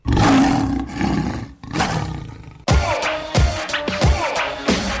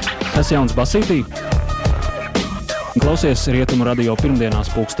Kas jauns basītī? Klausies Rietumu radio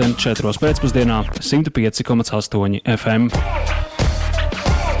pirmdienās 4:00 pēcpusdienā 105,8 FM.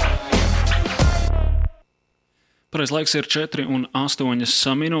 Pareiz laiks ir 4:08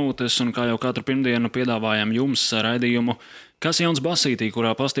 minūtes, un kā jau katru pirmdienu piedāvājam jums raidījumu Kas jauns basītī,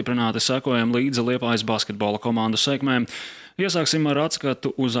 kurā pastiprināti sekojam līdzi Liepājas basketbola komandas sekmēm. Iesāksim ar atskatu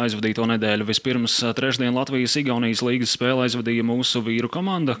uz aizvadīto nedēļu. Vispirms trešdien Latvijas-Igaunijas līgas spēle aizvadīja mūsu vīru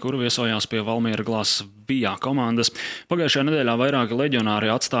komanda, kura viesojās pie Valmiera glāzes Vijā komandas. Pagājušajā nedēļā vairāki leģionāri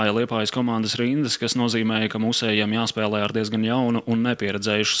atstāja Liepājas komandas rindas, kas nozīmēja, ka mūsējiem jāspēlē ar diezgan jaunu un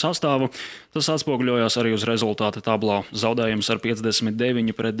nepieredzējušu sastāvu. Tas atspoguļojās arī uz rezultāta tablo. Zaudējums ar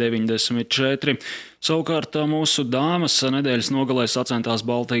 59-94. Savukārt mūsu dāmas nedēļas nogalē sacentās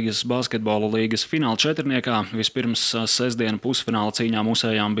Baltijas basketbola līgas fināla četrniekā. Vispirms sestdien pusfināla cīņā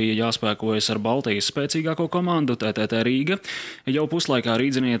mūsējām bija jāspēkojas ar Baltijas spēcīgāko komandu TTT Rīga. Jau puslaikā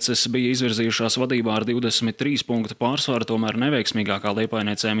rīdzinieces bija izvirzījušās vadībā ar 23 punktu pārsvaru, tomēr neveiksmīgākā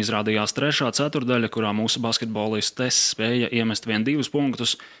liepainiecēm izrādījās trešā ceturdaļa, kurā mūsu basketbolistes spēja iemest vien 2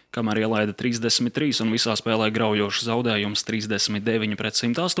 punktus, kamēr ielaida 33 un visā spēlē graujošs zaudējums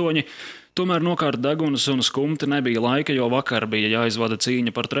 39-108. Tomēr nokārt degunas un skumti nebija laika, jo vakar bija jāizvada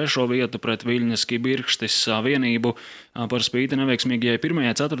cīņa par 3. vietu pret Viļņas Kibirkštis vienību par spīti neveiksmīgajai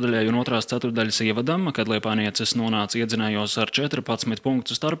pirmajai ceturdaļai un otrās ceturdaļas ievadam, kad liepainieces nonāca iedzinējos ar 14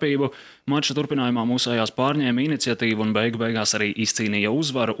 punktu starpību. Mača turpinājumā mūsējās pārņēma iniciatīvu un beigās arī izcīnīja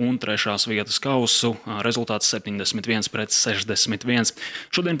uzvaru un 3. vietas kausu. Rezultāts 71-61.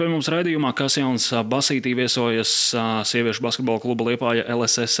 Šodien pie mums raidījumā Kas jauns basītī viesojas sieviešu basketbola kluba Liepāja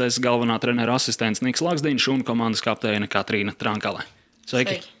LSSS galvenā trenera asistents Niks Lagzdiņš un komandas kapteine Katrīna Trankale.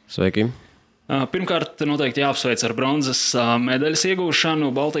 Sveiki! Sveiki! Pirmkārt, noteikti jāapsveic ar bronzas medaļas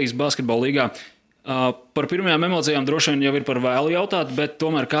iegūšanu Baltijas basketbola līgā. Par pirmajām emocijām droši vien jau ir par vēlu jautāt, bet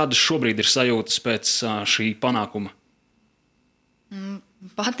tomēr kādas šobrīd ir sajūtas pēc šī panākuma?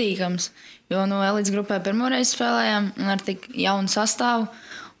 Patīkams, jo no elites grupē pirmoreiz spēlējām ar tik jaunu sastāvu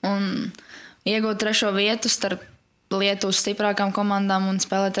un iegūt 3. vietu starp Lietuvas stiprākām komandām un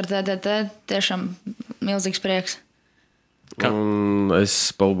spēlēt ar TTT tiešām milzīgs prieks.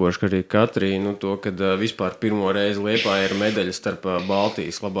 Es palbošu arī Katrīnu to, ka vispār pirmo reizi Liepāja ir medaļas starp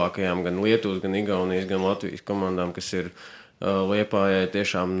Baltijas labākajām gan Lietuvas, gan Igaunijas, gan Latvijas komandām, kas ir Liepājai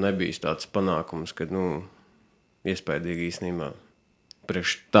tiešām nebijis tāds panākums, kad, iespējīgi īstenībā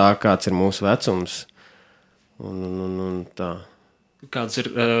priekš tā, kāds ir mūsu vecums un tā. Kādas ir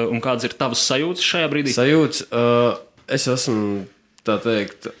tavas sajūtas šajā brīdī? Sajūtas, es esmu, tā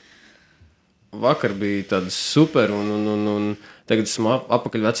teikt, vakar bija tādas super un tagad esmu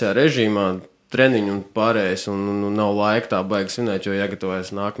apakaļ vecajā režīmā, treniņu un pārējais un nav laika tā baigi svinēt, jo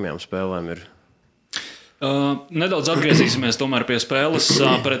jāgatavojas nākamajām spēlēm ir. Nedaudz atgriezīsimies tomēr pie spēles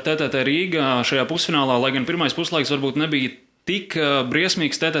pret TTT Rīga šajā pusfinālā, lai gan pirmais puslaiks varbūt nebija tik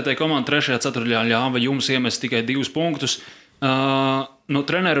briesmīgs. TTT komanda 3. ceturdaļā ļāva jums iemest tikai 2 punktus. No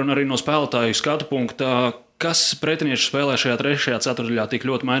trenera un arī no spēlētāju skatu punkta, kas pretiniešu spēlē šajā 3. ceturdaļā tik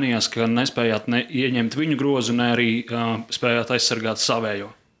ļoti mainījās, ka nespējāt ne ieņemt viņu grozu, ne arī spējāt aizsargāt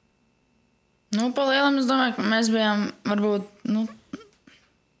savējo? Pa lielam es domāju, ka mēs bijām varbūt,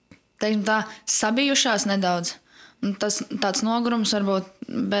 teiksim tā, sabijušās nedaudz. Tas tāds nogurums varbūt,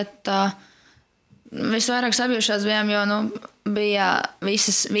 bet visvairāk sabijušās bijām, jo bija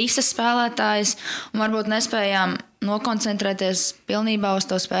visas spēlētājas un varbūt nespējām nokoncentrēties pilnībā uz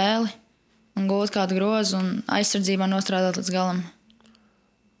to spēli un gūt kādu grozu un aizsardzībā nostrādāt līdz galam.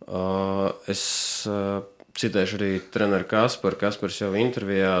 Es citēšu arī treneru Kasparu. Kaspars jau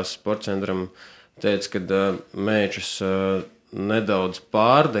intervijā sportcentram teica, ka mēģis nedaudz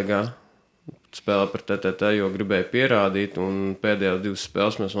pārdega spēlē par TTT, jo gribēja pierādīt, un pēdējās 2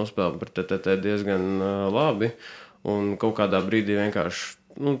 spēles mēs nospēlējām par TTT diezgan labi, un kaut kādā brīdī vienkārši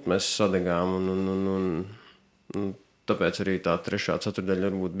mēs sadegām, un tāpēc arī tā 3. ceturdaļa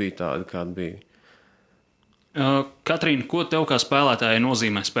varbūt bija tāda, kāda bija. Katrīna, ko tev kā spēlētājai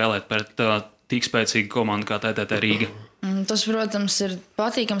nozīmē spēlēt pret tik spēcīgu komandu kā TTT Rīga? Tas, protams, ir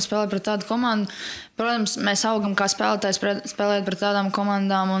patīkami spēlēt pret tādu komandu. Protams, mēs augam kā spēlētājs spēlēt pret tādām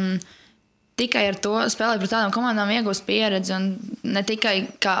komandām, un tikai ar to spēlēt pret tādām komandām iegūst pieredzi, un ne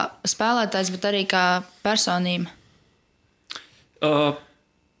tikai kā spēlētājs, bet arī kā personība.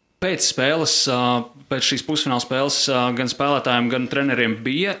 Pēc šīs pusfināla spēles gan spēlētājiem, gan treneriem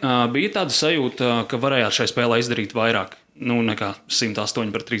bija tāda sajūta, ka varējāt šai spēlē izdarīt vairāk nekā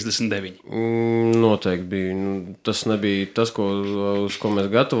 108-39. Noteikti bija. Tas nebija tas, uz ko mēs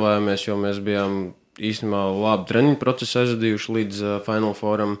gatavojāmies, jo mēs bijām īstenībā labi treniņu procesu aizvadījuši līdz Final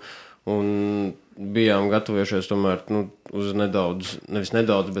Fouram. Un bijām gatavojušies tomēr uz nedaudz, nevis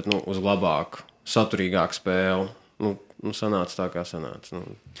nedaudz, bet uz labāku, saturīgāku spēli. Sanāca tā, kā sanāca.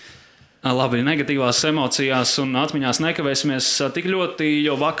 Labi, negatīvās emocijās un atmiņās nekavēsimies tik ļoti,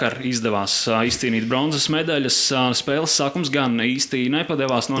 jo vakar izdevās izcīnīt bronzas medaļas. Spēles sākums gan īsti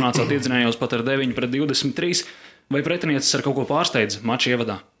nepadevās, nonācāt iedzinējos pat ar 9-23. Vai pretinieces ar kaut ko pārsteidz mača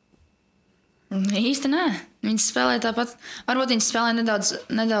ievadā? Īsti nē. Viņas spēlēja tāpat. Varbūt viņas spēlēja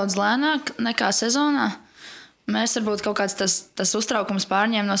nedaudz lēnāk nekā sezonā. Mēs varbūt kaut kāds tas uztraukums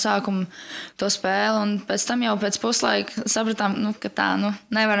pārņēma no sākuma to spēli, un pēc tam jau pēc puslaika sapratām, ka tā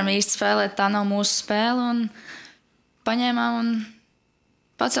nevaram īsti spēlēt, tā nav mūsu spēle, un paņēmām un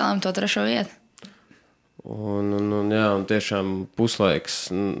pacēlām to 3. vietu. Un tiešām puslaiks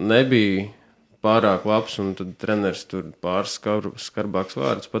nebija pārāk labs, un tad treneris tur pāris skarbāks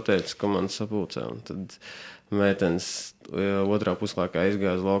vārdus pateica komandas sapulcē, un tad meitenes otrā puslaikā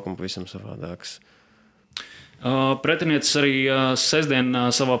izgāja uz laukumu pavisam savādāks. Pretinieces arī sestdien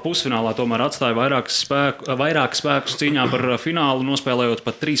savā pusfinālā tomēr atstāja vairāk spēkus cīņā par finālu, nospēlējot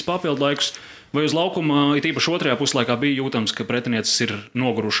pat 3 papildu laikus. Vai uz laukuma, it īpaši otrajā puslaikā, bija jūtams, ka pretinieces ir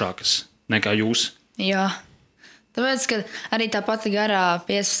nogurušākas nekā jūs? Jā. Tāpēc, ka arī tā pati garā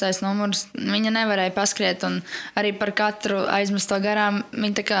 15. numurs, viņa nevarēja paskriet, un arī par katru aizmesto garām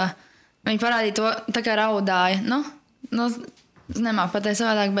viņa parādīja to, tā kā raudāja. Es nemāku pateikt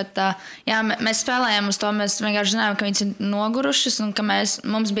savādāk, bet mēs spēlējām uz to. Mēs vienkārši zinājām, ka viņas ir nogurušas un ka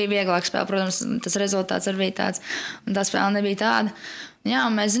mums bija vieglāk spēle. Protams, tas rezultāts arī bija tāds, un tā spēle nebija tāda.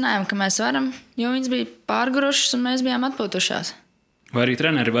 Un mēs zinājām, ka mēs varam, jo viņas bija pārgurušas un mēs bijām atpūtušās. Vai arī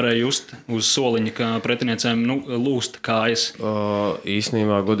treneri varēja just uz soliņa, ka pretiniecēm lūst kājas?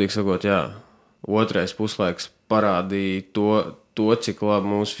 Īstenībā, godīgi sakot, jā. Otrais puslaiks parādīja to, cik labi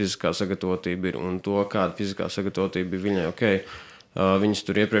mūsu fiziskā sagatavotība ir un to, kāda fiziskā sagatavotība ir Viļņai. Viņas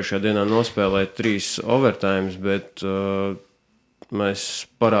tur iepriekšējā dienā nospēlēja 3 overtimes, bet mēs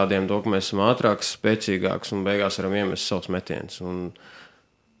parādījām to, ka mēs esam ātrāks, spēcīgāks un beigās varam iemest savus metienus.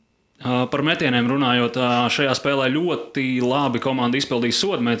 Par metieniem runājot, šajā spēlē ļoti labi komanda izpildīja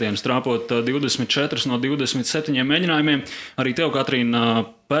sodu metienus, trāpot 24 no 27 mēģinājumiem. Arī tev, Katrīna,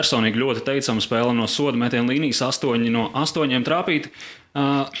 personīgi ļoti teicama spēle no sodu metienu līnijas, 8 no 8 trāpīt.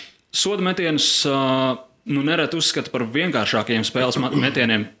 Sodu metienus nereti uzskata par vienkāršākajiem spēles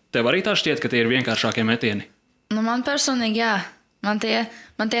metieniem. Tev arī tā šķiet, ka tie ir vienkāršākie metieni? Man personīgi, jā. Man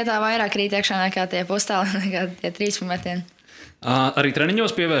tie tā vairāk rīt iekšā nekā tie pustāli, nekā tie 3 metieni. Arī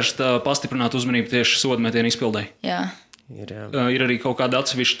treniņos pievērst pastiprināt uzmanību tieši sodu metienu izpildē? Jā. Ir arī kaut kādi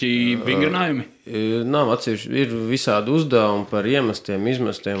atsevišķi vingrinājumi? Nav atsevišķi. Ir visādi uzdevumi par iemestiem,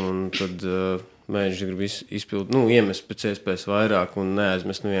 izmestiem, un tad mēģināt grib izpildīt, iemest pēc iespējas vairāk un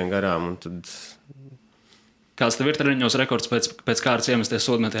neaizmest nevienu garām. Un tad... Kāds tev ir treniņos rekords pēc kārtas iemesties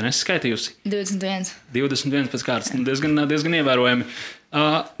sodu metienu? Esi skaitījusi? 21. 21 pēc kārtas. Diezgan ievērojami.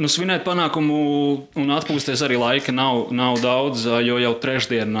 Svinēt panākumu un atpūsties arī laika nav daudz, jo jau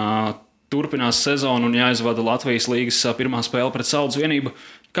trešdien turpinās sezona un jāizvada Latvijas līgas pirmā spēle pret Saldus vienību.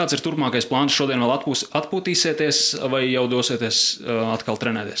 Kāds ir turpmākais plāns? Šodien vēl atpūtīsieties vai jau dosieties atkal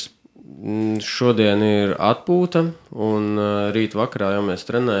trenēties? Šodien ir atpūta un rīt vakarā jau mēs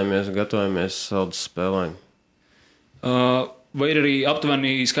trenējamies, gatavojamies Saldus spēlēm. Vai ir arī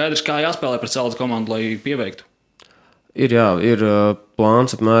aptuveni skaidrs, kā jāspēlē pret Saldus komandu, lai pieveiktu? Ir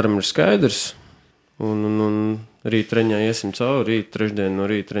plāns apmēram ir skaidrs, un rīt treņā iesim cauri, rīt trešdien no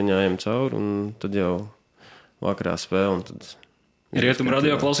rīta treņā ejam cauri, un tad jau vakarā spēle. Rietumu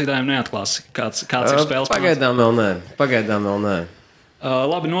radio klausītājiem neatklāsi, kāds ir spēles plāns? Pagaidām vēl nē.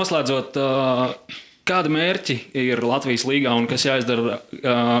 Labi, noslēdzot, kādi mērķi ir Latvijas līgā un kas jāizdara,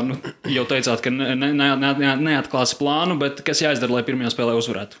 jau teicāt, ka neatklāsi plānu, bet kas jāizdara, lai pirmajā spēlē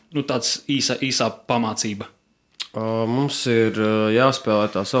uzvarētu? Tāds īsā pamācība. Mums ir jāspēlē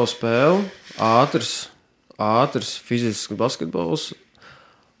tā savu spēli, ātrs fizisks basketbols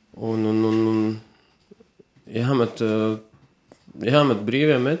un jāmet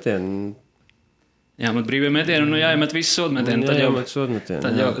brīvie metieni. Jāmet brīvie metieni un jāiemet visi sodmetieni.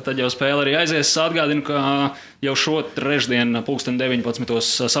 Tad jau spēle arī aizies. Atgādinu, ka jau šo trešdienu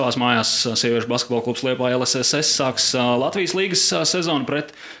 19:00 savās mājās sieviešu basketbola klubs Liepāja LSSS sāks Latvijas līgas sezonu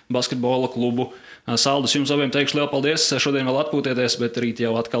pret basketbola klubu Saldus. Jums abiem teikšu lielu paldies. Šodien vēl atpūtieties, bet rīt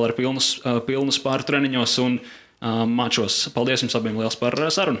jau atkal ar pilnu spāru treniņos un mačos. Paldies jums abiem liels par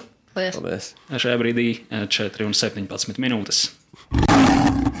sarunu. Paldies. Šajā brīdī 4:17 minūtes.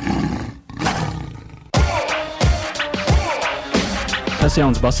 Tas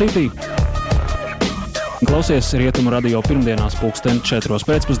jauns basītī. Klausies Rietumu radio pirmdienās 4:00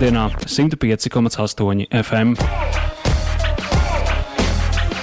 pēcpusdienā 105,8 FM.